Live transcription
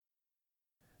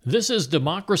This is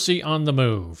Democracy on the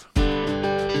Move.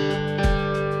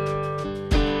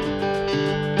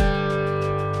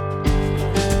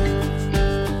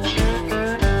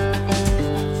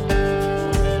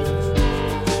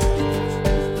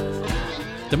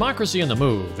 Democracy on the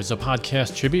Move is a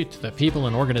podcast tribute to the people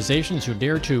and organizations who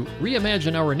dare to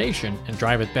reimagine our nation and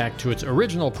drive it back to its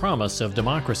original promise of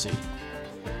democracy.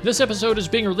 This episode is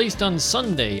being released on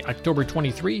Sunday, October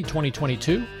 23,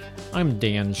 2022. I'm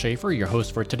Dan Schaefer, your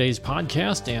host for today's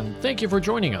podcast, and thank you for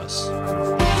joining us.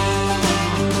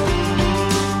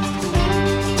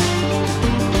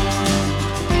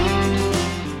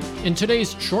 In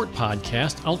today's short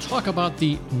podcast, I'll talk about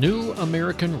the New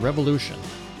American Revolution.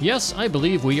 Yes, I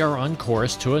believe we are on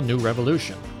course to a new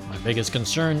revolution. My biggest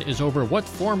concern is over what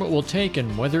form it will take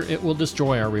and whether it will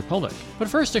destroy our republic. But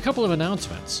first, a couple of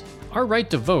announcements. Our right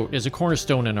to vote is a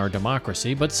cornerstone in our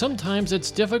democracy, but sometimes it's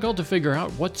difficult to figure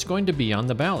out what's going to be on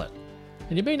the ballot.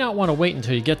 And you may not want to wait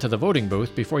until you get to the voting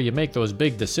booth before you make those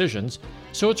big decisions,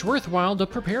 so it's worthwhile to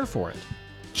prepare for it.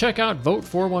 Check out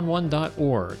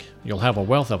vote411.org. You'll have a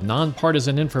wealth of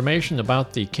nonpartisan information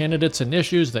about the candidates and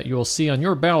issues that you'll see on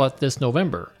your ballot this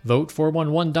November.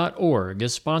 Vote411.org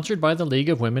is sponsored by the League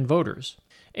of Women Voters.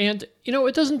 And,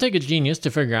 it doesn't take a genius to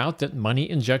figure out that money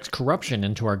injects corruption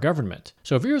into our government.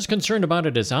 So if you're as concerned about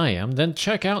it as I am, then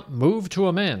check out Move to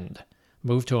Amend.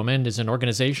 Move to Amend is an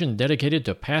organization dedicated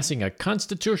to passing a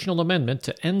constitutional amendment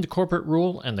to end corporate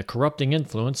rule and the corrupting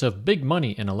influence of big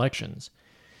money in elections.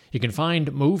 You can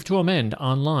find Move to Amend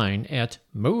online at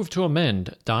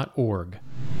movetoamend.org.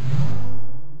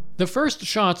 The first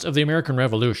shots of the American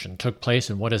Revolution took place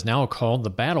in what is now called the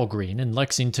Battle Green in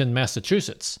Lexington,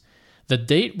 Massachusetts. The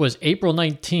date was April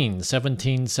 19,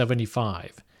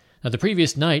 1775. Now, the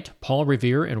previous night, Paul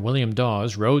Revere and William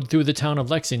Dawes rode through the town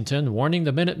of Lexington, warning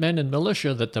the Minutemen and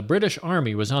militia that the British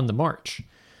Army was on the march.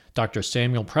 Dr.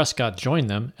 Samuel Prescott joined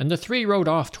them, and the three rode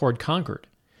off toward Concord.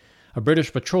 A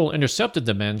British patrol intercepted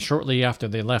the men shortly after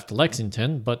they left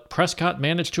Lexington, but Prescott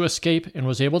managed to escape and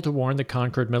was able to warn the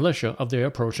Concord militia of the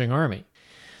approaching army.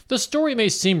 The story may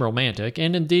seem romantic,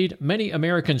 and indeed, many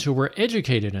Americans who were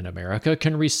educated in America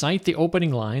can recite the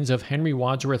opening lines of Henry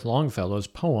Wadsworth Longfellow's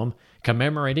poem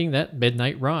commemorating that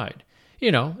midnight ride.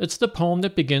 It's the poem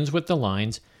that begins with the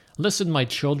lines, "Listen, my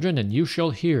children, and you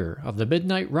shall hear of the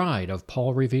midnight ride of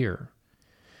Paul Revere."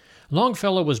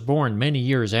 Longfellow was born many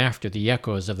years after the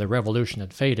echoes of the Revolution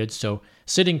had faded, so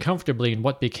sitting comfortably in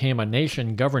what became a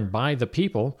nation governed by the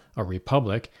people, a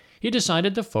republic, he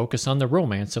decided to focus on the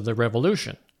romance of the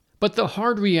Revolution. But the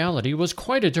hard reality was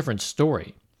quite a different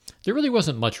story. There really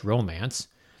wasn't much romance.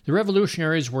 The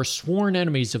revolutionaries were sworn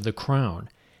enemies of the crown.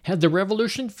 Had the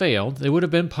revolution failed, they would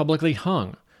have been publicly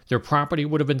hung. Their property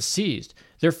would have been seized.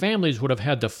 Their families would have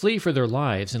had to flee for their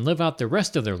lives and live out the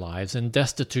rest of their lives in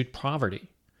destitute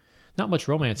poverty. Not much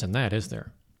romance in that, is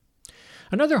there?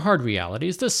 Another hard reality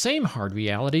is the same hard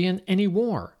reality in any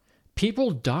war. People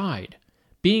died.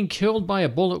 Being killed by a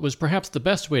bullet was perhaps the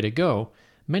best way to go.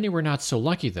 Many were not so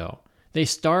lucky, though. They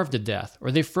starved to death,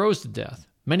 or they froze to death.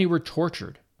 Many were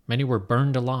tortured. Many were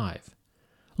burned alive.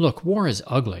 Look, war is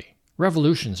ugly.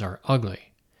 Revolutions are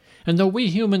ugly. And though we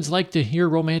humans like to hear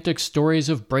romantic stories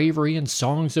of bravery and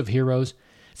songs of heroes,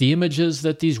 the images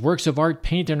that these works of art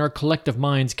paint in our collective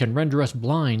minds can render us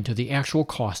blind to the actual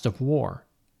cost of war.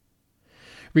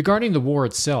 Regarding the war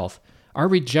itself, our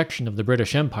rejection of the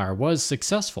British Empire was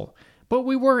successful, but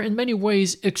we were in many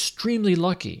ways extremely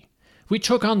lucky. We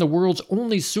took on the world's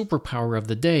only superpower of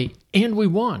the day, and we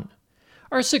won.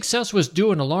 Our success was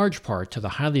due in a large part to the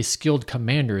highly skilled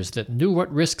commanders that knew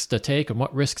what risks to take and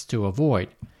what risks to avoid.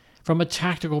 From a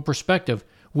tactical perspective,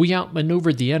 we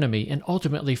outmaneuvered the enemy and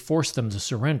ultimately forced them to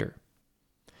surrender.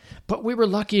 But we were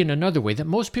lucky in another way that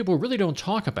most people really don't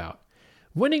talk about.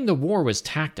 Winning the war was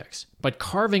tactics, but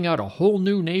carving out a whole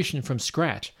new nation from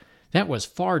scratch, that was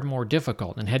far more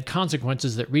difficult and had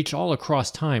consequences that reach all across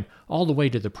time, all the way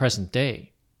to the present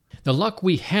day. The luck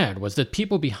we had was that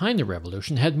people behind the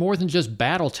revolution had more than just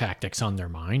battle tactics on their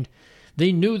mind.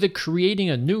 They knew that creating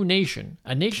a new nation,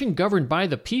 a nation governed by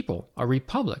the people, a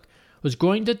republic, was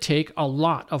going to take a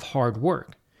lot of hard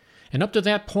work. And up to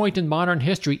that point in modern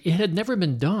history, it had never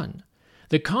been done.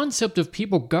 The concept of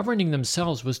people governing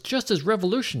themselves was just as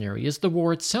revolutionary as the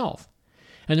war itself.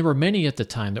 And there were many at the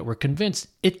time that were convinced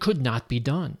it could not be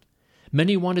done.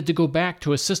 Many wanted to go back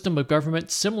to a system of government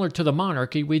similar to the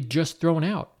monarchy we'd just thrown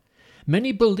out.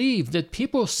 Many believed that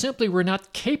people simply were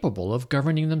not capable of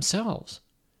governing themselves.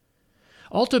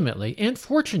 Ultimately, and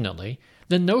fortunately,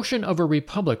 the notion of a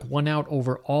republic won out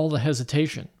over all the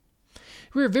hesitation.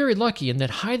 We were very lucky in that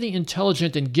highly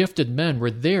intelligent and gifted men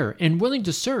were there and willing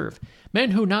to serve,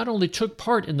 men who not only took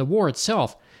part in the war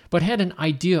itself, but had an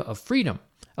idea of freedom,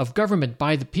 of government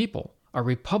by the people, a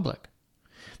republic.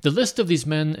 The list of these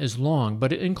men is long,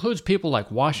 but it includes people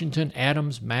like Washington,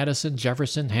 Adams, Madison,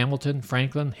 Jefferson, Hamilton,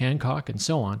 Franklin, Hancock, and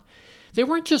so on. They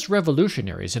weren't just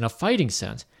revolutionaries in a fighting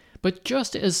sense, but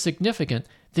just as significant,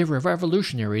 they were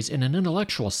revolutionaries in an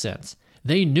intellectual sense.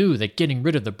 They knew that getting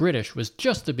rid of the British was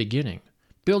just the beginning.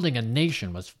 Building a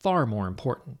nation was far more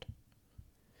important.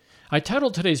 I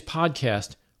titled today's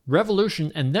podcast,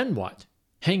 Revolution and Then What?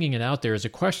 Hanging it out there as a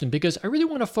question because I really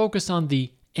want to focus on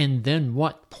the and then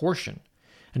what portion.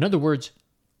 In other words,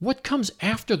 what comes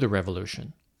after the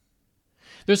revolution?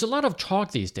 There's a lot of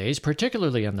talk these days,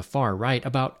 particularly on the far right,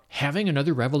 about having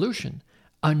another revolution,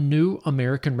 a new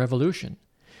American revolution.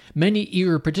 Many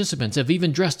eager participants have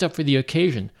even dressed up for the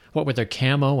occasion, what with their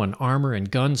camo and armor and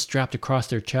guns strapped across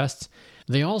their chests.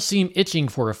 They all seem itching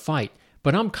for a fight,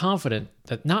 but I'm confident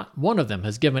that not one of them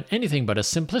has given anything but a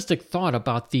simplistic thought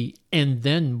about the and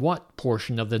then what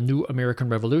portion of the new American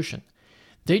revolution.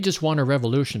 They just want a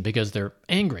revolution because they're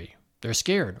angry, they're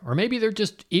scared, or maybe they're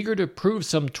just eager to prove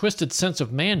some twisted sense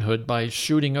of manhood by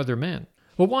shooting other men.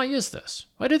 Well, why is this?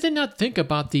 Why did they not think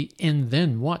about the and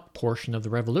then what portion of the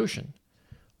revolution?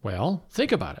 Well,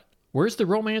 think about it. Where's the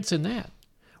romance in that?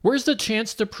 Where's the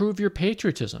chance to prove your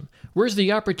patriotism? Where's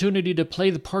the opportunity to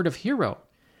play the part of hero?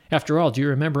 After all, do you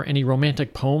remember any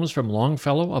romantic poems from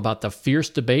Longfellow about the fierce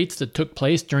debates that took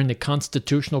place during the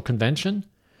Constitutional Convention?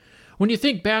 When you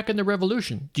think back in the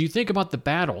Revolution, do you think about the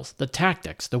battles, the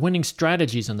tactics, the winning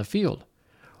strategies in the field?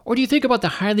 Or do you think about the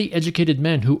highly educated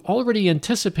men who already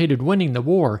anticipated winning the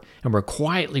war and were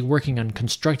quietly working on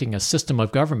constructing a system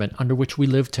of government under which we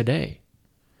live today?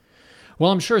 Well,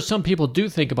 I'm sure some people do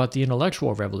think about the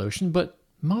intellectual revolution, but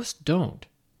most don't.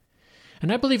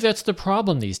 And I believe that's the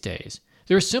problem these days.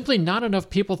 There are simply not enough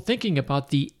people thinking about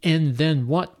the and then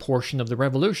what portion of the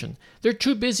revolution. They're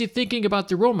too busy thinking about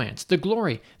the romance, the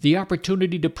glory, the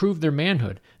opportunity to prove their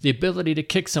manhood, the ability to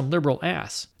kick some liberal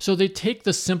ass. So they take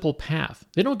the simple path.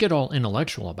 They don't get all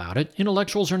intellectual about it.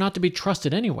 Intellectuals are not to be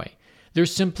trusted anyway. Their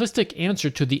simplistic answer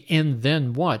to the and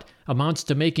then what amounts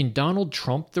to making Donald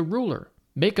Trump the ruler.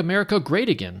 Make America great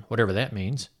again, whatever that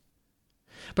means.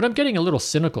 But I'm getting a little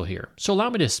cynical here, so allow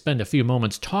me to spend a few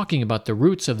moments talking about the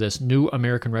roots of this new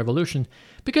American Revolution,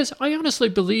 because I honestly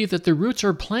believe that the roots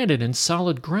are planted in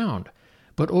solid ground,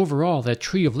 but overall that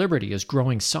tree of liberty is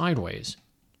growing sideways.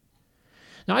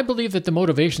 Now, I believe that the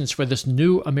motivations for this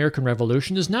new American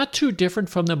Revolution is not too different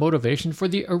from the motivation for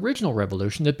the original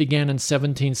revolution that began in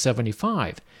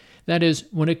 1775. That is,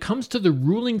 when it comes to the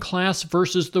ruling class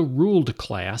versus the ruled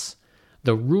class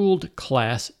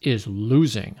is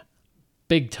losing.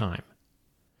 Big time.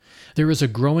 There is a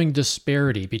growing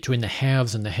disparity between the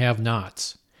haves and the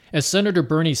have-nots. As Senator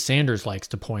Bernie Sanders likes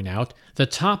to point out, the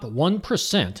top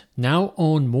 1% now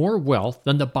own more wealth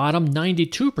than the bottom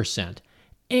 92%,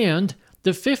 and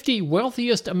the 50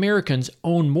 wealthiest Americans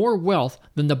own more wealth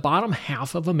than the bottom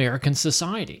half of American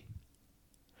society.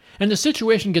 And the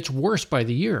situation gets worse by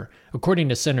the year. According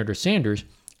to Senator Sanders,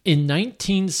 in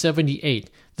 1978,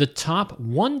 the top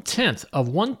 1/10 of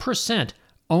 1%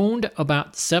 owned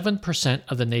about 7%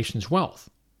 of the nation's wealth.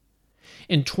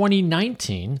 In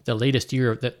 2019, the latest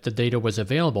year that the data was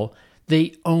available,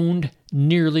 they owned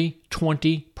nearly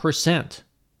 20%.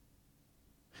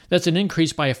 That's an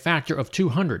increase by a factor of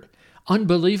 200.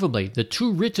 Unbelievably, the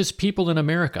two richest people in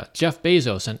America, Jeff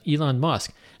Bezos and Elon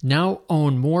Musk, now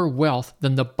own more wealth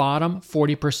than the bottom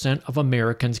 40% of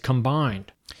Americans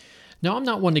combined. Now, I'm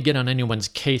not one to get on anyone's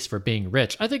case for being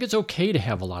rich. I think it's okay to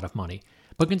have a lot of money.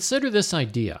 But consider this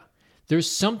idea. There's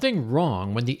something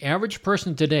wrong when the average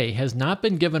person today has not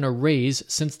been given a raise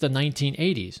since the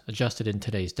 1980s, adjusted in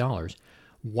today's dollars,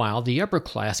 while the upper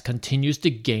class continues to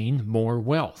gain more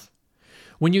wealth.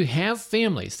 When you have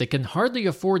families that can hardly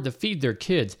afford to feed their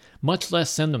kids, much less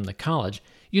send them to college,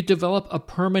 you develop a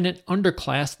permanent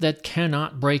underclass that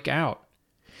cannot break out.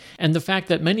 And the fact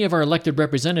that many of our elected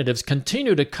representatives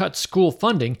continue to cut school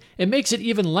funding, it makes it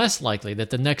even less likely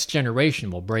that the next generation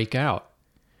will break out.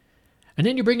 And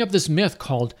then you bring up this myth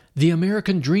called the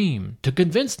American dream to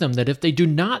convince them that if they do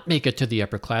not make it to the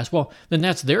upper class, well, then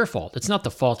that's their fault. It's not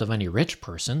the fault of any rich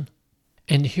person.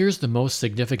 And here's the most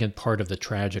significant part of the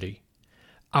tragedy.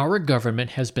 Our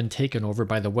government has been taken over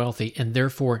by the wealthy and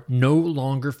therefore no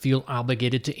longer feel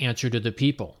obligated to answer to the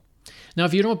people. Now,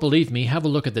 if you don't believe me, have a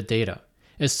look at the data.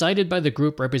 As cited by the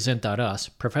group Represent.us,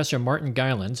 Professor Martin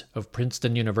Gilens of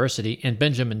Princeton University and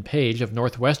Benjamin Page of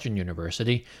Northwestern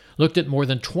University looked at more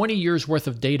than 20 years' worth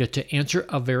of data to answer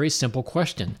a very simple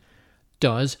question.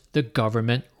 does the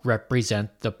government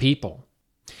represent the people?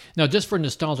 Now, just for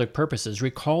nostalgic purposes,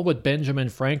 recall what Benjamin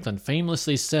Franklin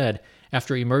famously said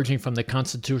after emerging from the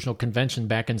Constitutional Convention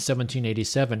back in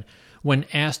 1787. When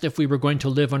asked if we were going to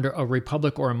live under a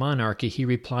republic or a monarchy, he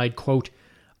replied, quote,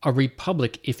 "A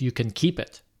republic if you can keep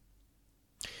it."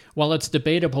 While it's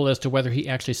debatable as to whether he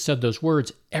actually said those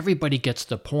words, everybody gets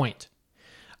the point.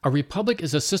 A republic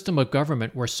is a system of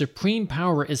government where supreme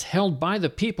power is held by the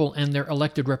people and their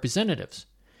elected representatives.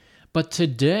 But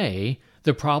today,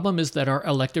 the problem is that our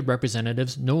elected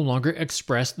representatives no longer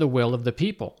express the will of the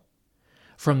people.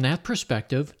 From that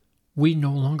perspective, we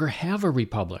no longer have a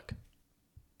republic.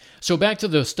 So back to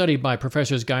the study by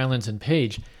Professors Gilens and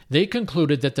Page, they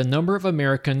concluded that the number of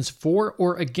Americans for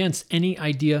or against any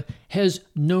idea has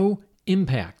no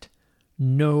impact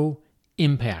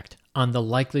on the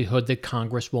likelihood that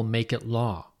Congress will make it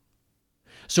law.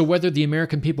 So whether the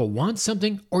American people want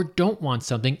something or don't want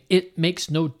something, it makes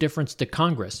no difference to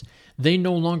Congress. They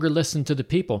no longer listen to the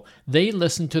people. They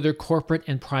listen to their corporate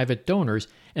and private donors,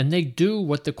 and they do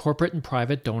what the corporate and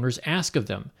private donors ask of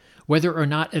them. Whether or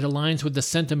not it aligns with the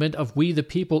sentiment of we the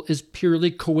people is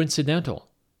purely coincidental.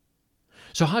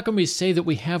 So how can we say that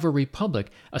we have a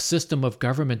republic, a system of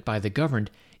government by the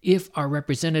governed, if our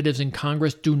representatives in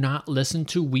Congress do not listen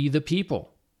to we the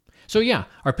people? So yeah,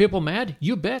 are people mad?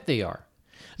 You bet they are.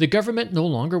 The government no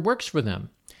longer works for them.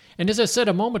 And as I said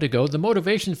a moment ago, the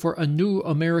motivation for a new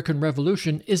American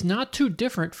Revolution is not too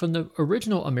different from the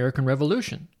original American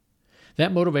Revolution.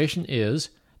 That motivation is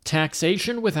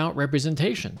taxation without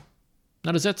representation.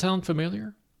 Now, does that sound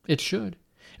familiar? It should.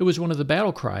 It was one of the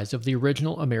battle cries of the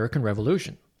original American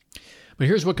Revolution. But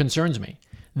here's what concerns me.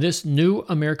 This new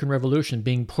American Revolution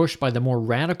being pushed by the more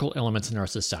radical elements in our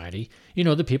society,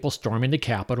 the people storming the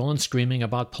Capitol and screaming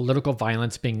about political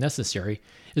violence being necessary,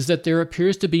 is that there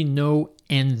appears to be no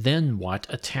and then what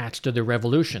attached to the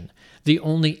revolution. The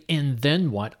only and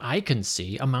then what I can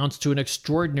see amounts to an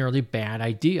extraordinarily bad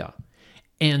idea.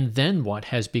 And then what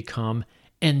has become,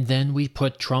 and then we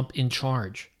put Trump in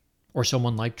charge, or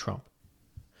someone like Trump.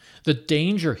 The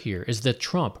danger here is that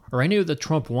Trump, or any of the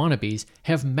Trump wannabes,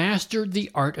 have mastered the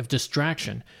art of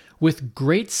distraction. With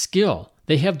great skill,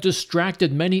 they have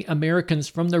distracted many Americans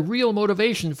from the real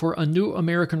motivation for a new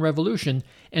American Revolution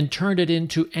and turned it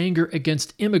into anger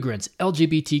against immigrants,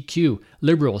 LGBTQ,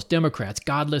 liberals, Democrats,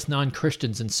 godless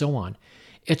non-Christians, and so on.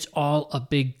 It's all a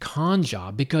big con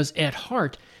job because at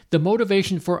heart, the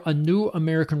motivation for a new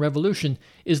American Revolution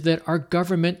is that our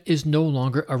government is no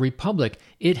longer a republic.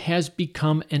 It has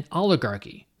become an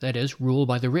oligarchy, that is, ruled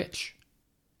by the rich.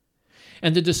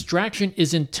 And the distraction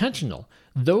is intentional.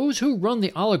 Those who run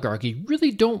the oligarchy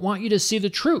really don't want you to see the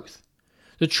truth.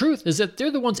 The truth is that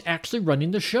they're the ones actually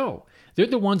running the show. They're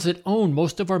the ones that own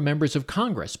most of our members of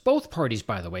Congress, both parties,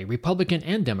 by the way, Republican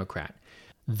and Democrat.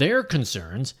 Their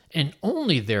concerns, and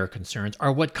only their concerns,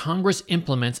 are what Congress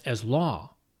implements as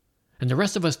law. And the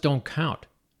rest of us don't count.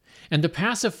 And to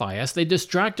pacify us, they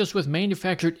distract us with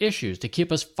manufactured issues to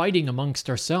keep us fighting amongst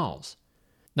ourselves.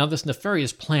 Now, this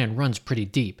nefarious plan runs pretty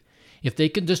deep. If they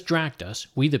can distract us,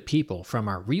 we the people, from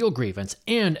our real grievance,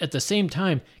 and at the same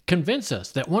time convince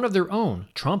us that one of their own,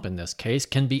 Trump in this case,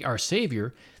 can be our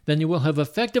savior, then they will have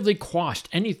effectively quashed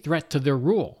any threat to their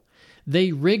rule.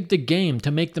 They rigged the game to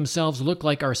make themselves look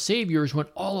like our saviors when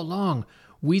all along,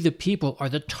 we the people are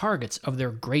the targets of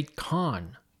their great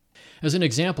con. As an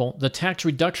example, the Tax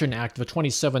Reduction Act of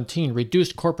 2017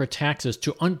 reduced corporate taxes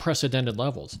to unprecedented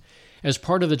levels. As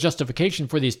part of the justification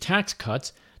for these tax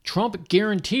cuts, Trump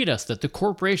guaranteed us that the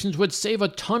corporations would save a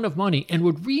ton of money and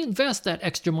would reinvest that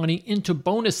extra money into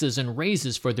bonuses and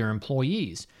raises for their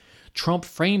employees. Trump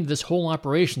framed this whole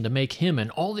operation to make him and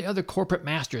all the other corporate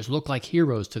masters look like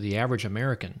heroes to the average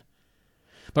American.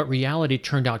 But reality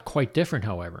turned out quite different,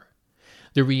 however.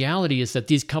 The reality is that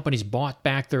these companies bought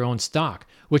back their own stock,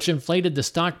 which inflated the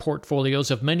stock portfolios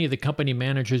of many of the company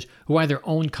managers who either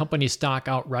owned company stock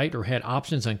outright or had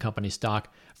options on company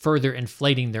stock, further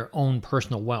inflating their own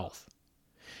personal wealth.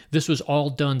 This was all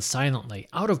done silently,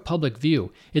 out of public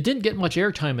view. It didn't get much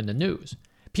airtime in the news.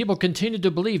 People continued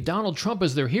to believe Donald Trump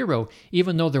is their hero,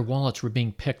 even though their wallets were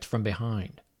being picked from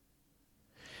behind.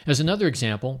 As another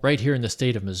example, right here in the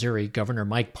state of Missouri, Governor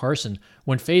Mike Parson,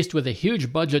 when faced with a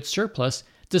huge budget surplus,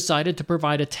 decided to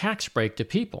provide a tax break to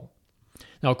people.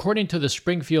 Now, according to the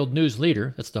Springfield News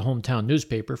Leader, that's the hometown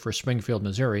newspaper for Springfield,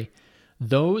 Missouri,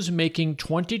 those making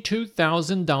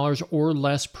 $22,000 or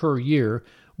less per year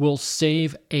will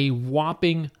save a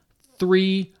whopping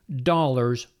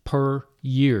 $3 per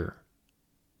year.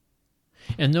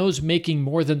 And those making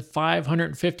more than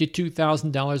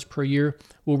 $552,000 per year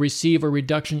will receive a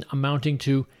reduction amounting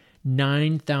to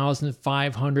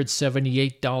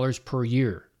 $9,578 per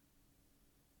year.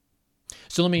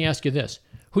 So let me ask you this.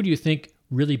 Who do you think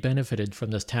really benefited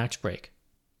from this tax break?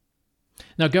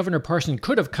 Now, Governor Parson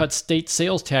could have cut state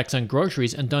sales tax on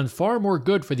groceries and done far more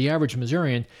good for the average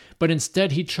Missourian, but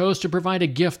instead he chose to provide a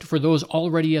gift for those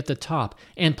already at the top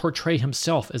and portray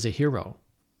himself as a hero.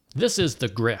 This is the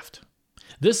grift.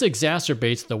 This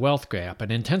exacerbates the wealth gap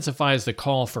and intensifies the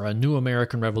call for a new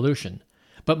American revolution.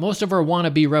 But most of our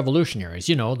wannabe revolutionaries,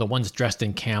 the ones dressed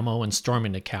in camo and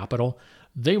storming the Capitol,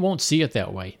 they won't see it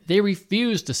that way. They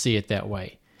refuse to see it that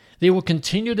way. They will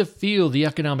continue to feel the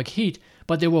economic heat,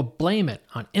 but they will blame it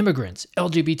on immigrants,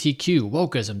 LGBTQ,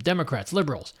 wokeism, Democrats,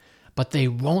 liberals. But they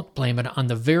won't blame it on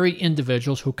the very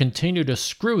individuals who continue to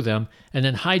screw them and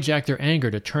then hijack their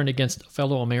anger to turn against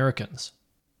fellow Americans.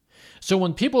 So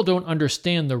when people don't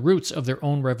understand the roots of their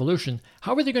own revolution,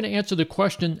 how are they going to answer the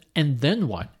question, and then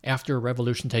what, after a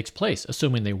revolution takes place,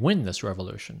 assuming they win this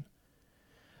revolution?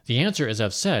 The answer, as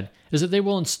I've said, is that they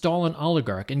will install an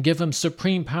oligarch and give him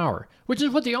supreme power, which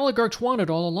is what the oligarchs wanted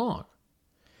all along.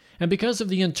 And because of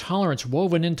the intolerance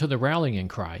woven into the rallying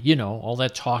cry, all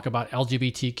that talk about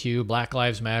LGBTQ, Black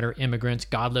Lives Matter, immigrants,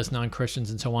 godless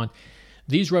non-Christians, and so on,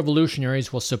 these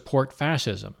revolutionaries will support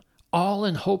fascism, all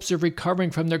in hopes of recovering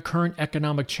from their current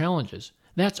economic challenges.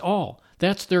 That's all.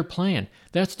 That's their plan.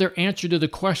 That's their answer to the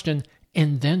question,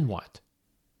 and then what?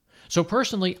 So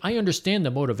personally, I understand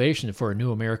the motivation for a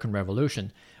new American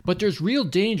revolution, but there's real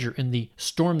danger in the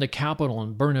storm the Capitol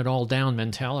and burn it all down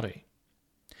mentality.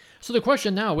 So the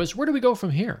question now is, where do we go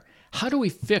from here? How do we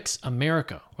fix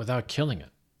America without killing it?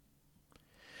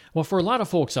 Well, for a lot of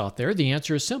folks out there, the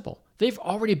answer is simple. They've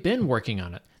already been working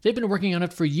on it. They've been working on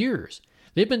it for years.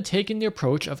 They've been taking the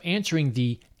approach of answering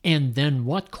the "and then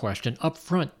what" question up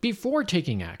front before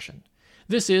taking action.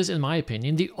 This is, in my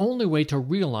opinion, the only way to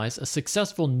realize a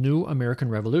successful new American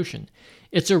revolution.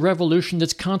 It's a revolution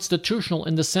that's constitutional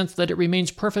in the sense that it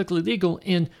remains perfectly legal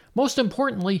and, most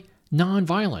importantly,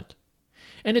 nonviolent.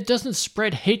 And it doesn't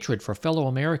spread hatred for fellow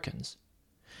Americans.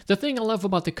 The thing I love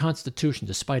about the Constitution,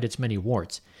 despite its many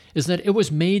warts, is that it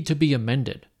was made to be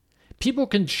amended. People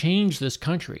can change this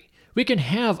country. We can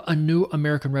have a new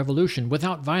American revolution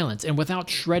without violence and without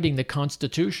shredding the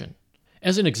Constitution.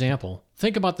 As an example,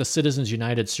 think about the Citizens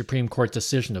United Supreme Court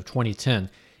decision of 2010.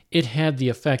 It had the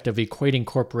effect of equating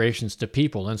corporations to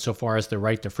people insofar as the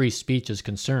right to free speech is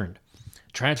concerned.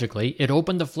 Tragically, it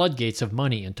opened the floodgates of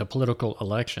money into political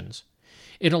elections.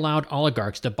 It allowed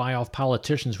oligarchs to buy off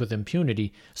politicians with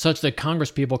impunity such that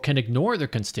congresspeople can ignore their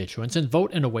constituents and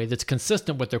vote in a way that's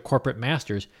consistent with their corporate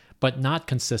masters, but not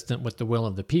consistent with the will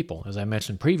of the people, as I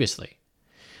mentioned previously.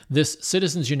 This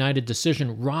Citizens United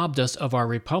decision robbed us of our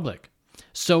republic.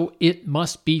 So it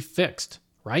must be fixed,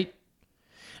 right?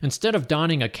 Instead of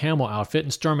donning a camo outfit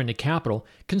and storming the Capitol,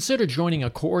 consider joining a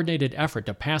coordinated effort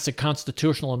to pass a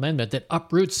constitutional amendment that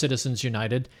uproots Citizens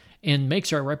United and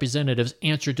makes our representatives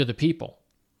answer to the people.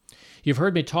 You've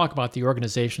heard me talk about the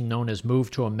organization known as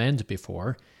Move to Amend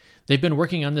before. They've been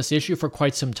working on this issue for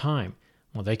quite some time.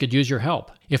 Well, they could use your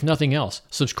help. If nothing else,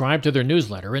 subscribe to their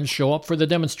newsletter and show up for the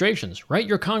demonstrations. Write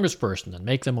your congressperson and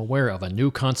make them aware of a new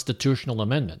constitutional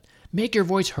amendment. Make your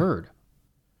voice heard.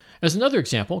 As another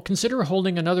example, consider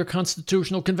holding another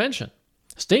constitutional convention.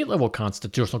 State-level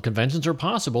constitutional conventions are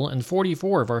possible in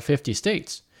 44 of our 50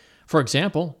 states. For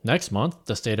example, next month,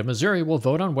 the state of Missouri will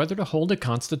vote on whether to hold a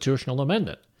constitutional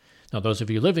amendment. Now, those of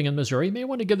you living in Missouri may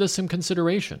want to give this some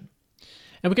consideration.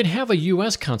 And we can have a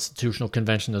U.S. constitutional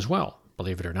convention as well,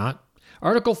 believe it or not.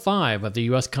 Article 5 of the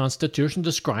U.S. Constitution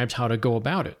describes how to go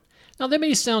about it. Now, that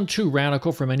may sound too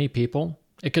radical for many people.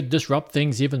 It could disrupt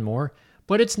things even more,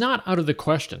 but it's not out of the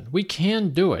question. We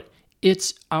can do it.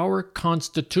 It's our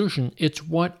Constitution. It's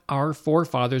what our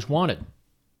forefathers wanted.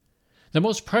 The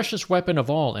most precious weapon of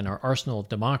all in our arsenal of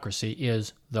democracy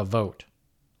is the vote.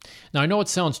 Now, I know it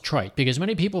sounds trite because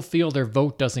many people feel their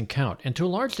vote doesn't count, and to a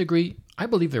large degree, I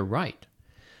believe they're right.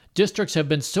 Districts have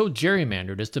been so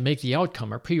gerrymandered as to make the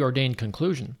outcome a preordained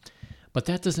conclusion, but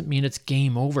that doesn't mean it's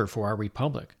game over for our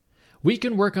republic. We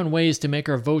can work on ways to make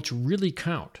our votes really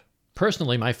count.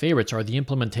 Personally, my favorites are the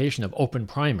implementation of open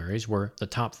primaries, where the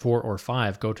top 4 or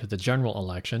 5 go to the general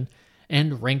election,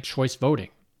 and ranked choice voting.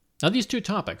 Now, these two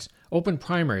topics, open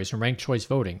primaries and ranked choice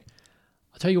voting,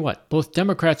 I'll tell you what, both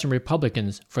Democrats and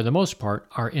Republicans, for the most part,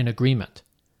 are in agreement.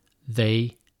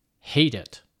 They hate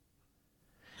it.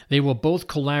 They will both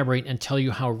collaborate and tell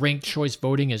you how ranked choice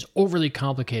voting is overly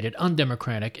complicated,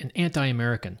 undemocratic, and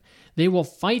anti-American. They will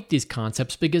fight these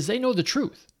concepts because they know the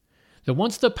truth. That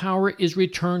once the power is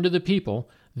returned to the people,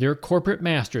 their corporate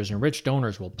masters and rich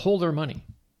donors will pull their money.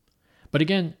 But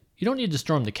again, you don't need to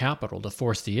storm the Capitol to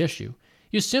force the issue.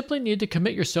 You simply need to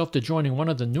commit yourself to joining one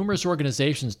of the numerous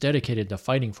organizations dedicated to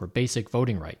fighting for basic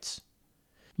voting rights.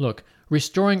 Look,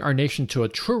 restoring our nation to a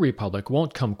true republic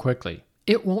won't come quickly.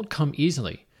 It won't come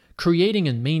easily. Creating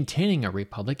and maintaining a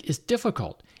republic is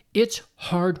difficult. It's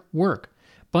hard work,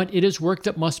 but it is work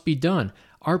that must be done.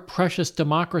 Our precious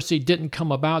democracy didn't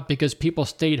come about because people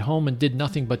stayed home and did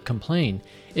nothing but complain.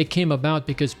 It came about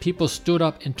because people stood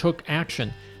up and took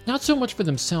action, not so much for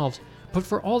themselves, but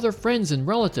for all their friends and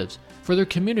relatives, for their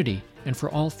community, and for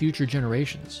all future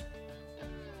generations.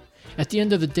 At the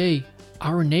end of the day,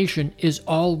 our nation is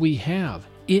all we have.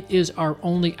 It is our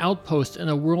only outpost in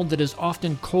a world that is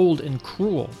often cold and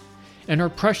cruel. And our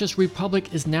precious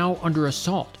republic is now under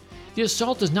assault. The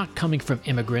assault is not coming from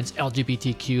immigrants,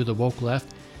 LGBTQ, the woke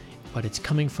left, but it's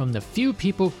coming from the few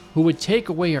people who would take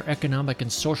away our economic and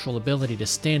social ability to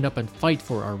stand up and fight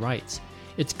for our rights.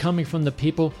 It's coming from the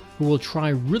people who will try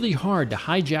really hard to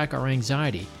hijack our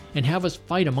anxiety and have us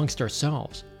fight amongst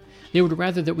ourselves. They would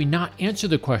rather that we not answer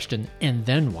the question, and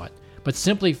then what, but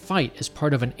simply fight as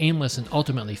part of an aimless and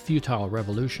ultimately futile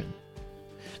revolution.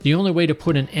 The only way to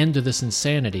put an end to this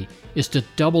insanity is to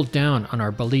double down on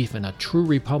our belief in a true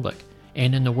republic,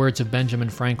 and in the words of Benjamin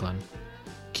Franklin,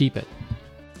 keep it.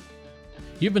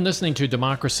 You've been listening to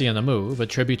Democracy on the Move, a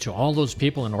tribute to all those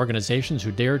people and organizations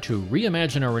who dare to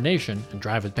reimagine our nation and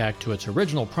drive it back to its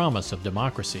original promise of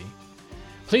democracy.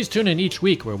 Please tune in each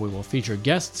week where we will feature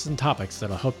guests and topics that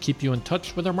will help keep you in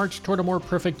touch with our march toward a more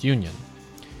perfect union.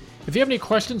 If you have any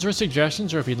questions or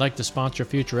suggestions, or if you'd like to sponsor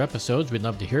future episodes, we'd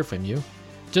love to hear from you.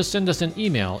 Just send us an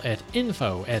email at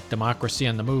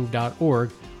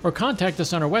info@democracyonthemove.org or contact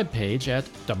us on our webpage at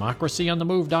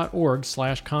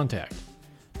democracyonthemove.org/contact.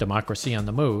 Democracy on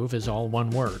the Move is all one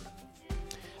word.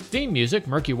 Theme music,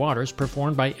 Murky Waters,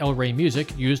 performed by El Rey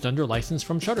Music, used under license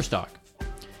from Shutterstock.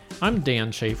 I'm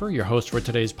Dan Schaefer, your host for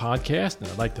today's podcast, and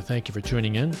I'd like to thank you for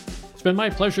tuning in. It's been my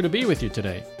pleasure to be with you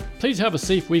today. Please have a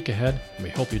safe week ahead, and we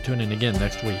hope you tune in again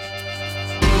next week.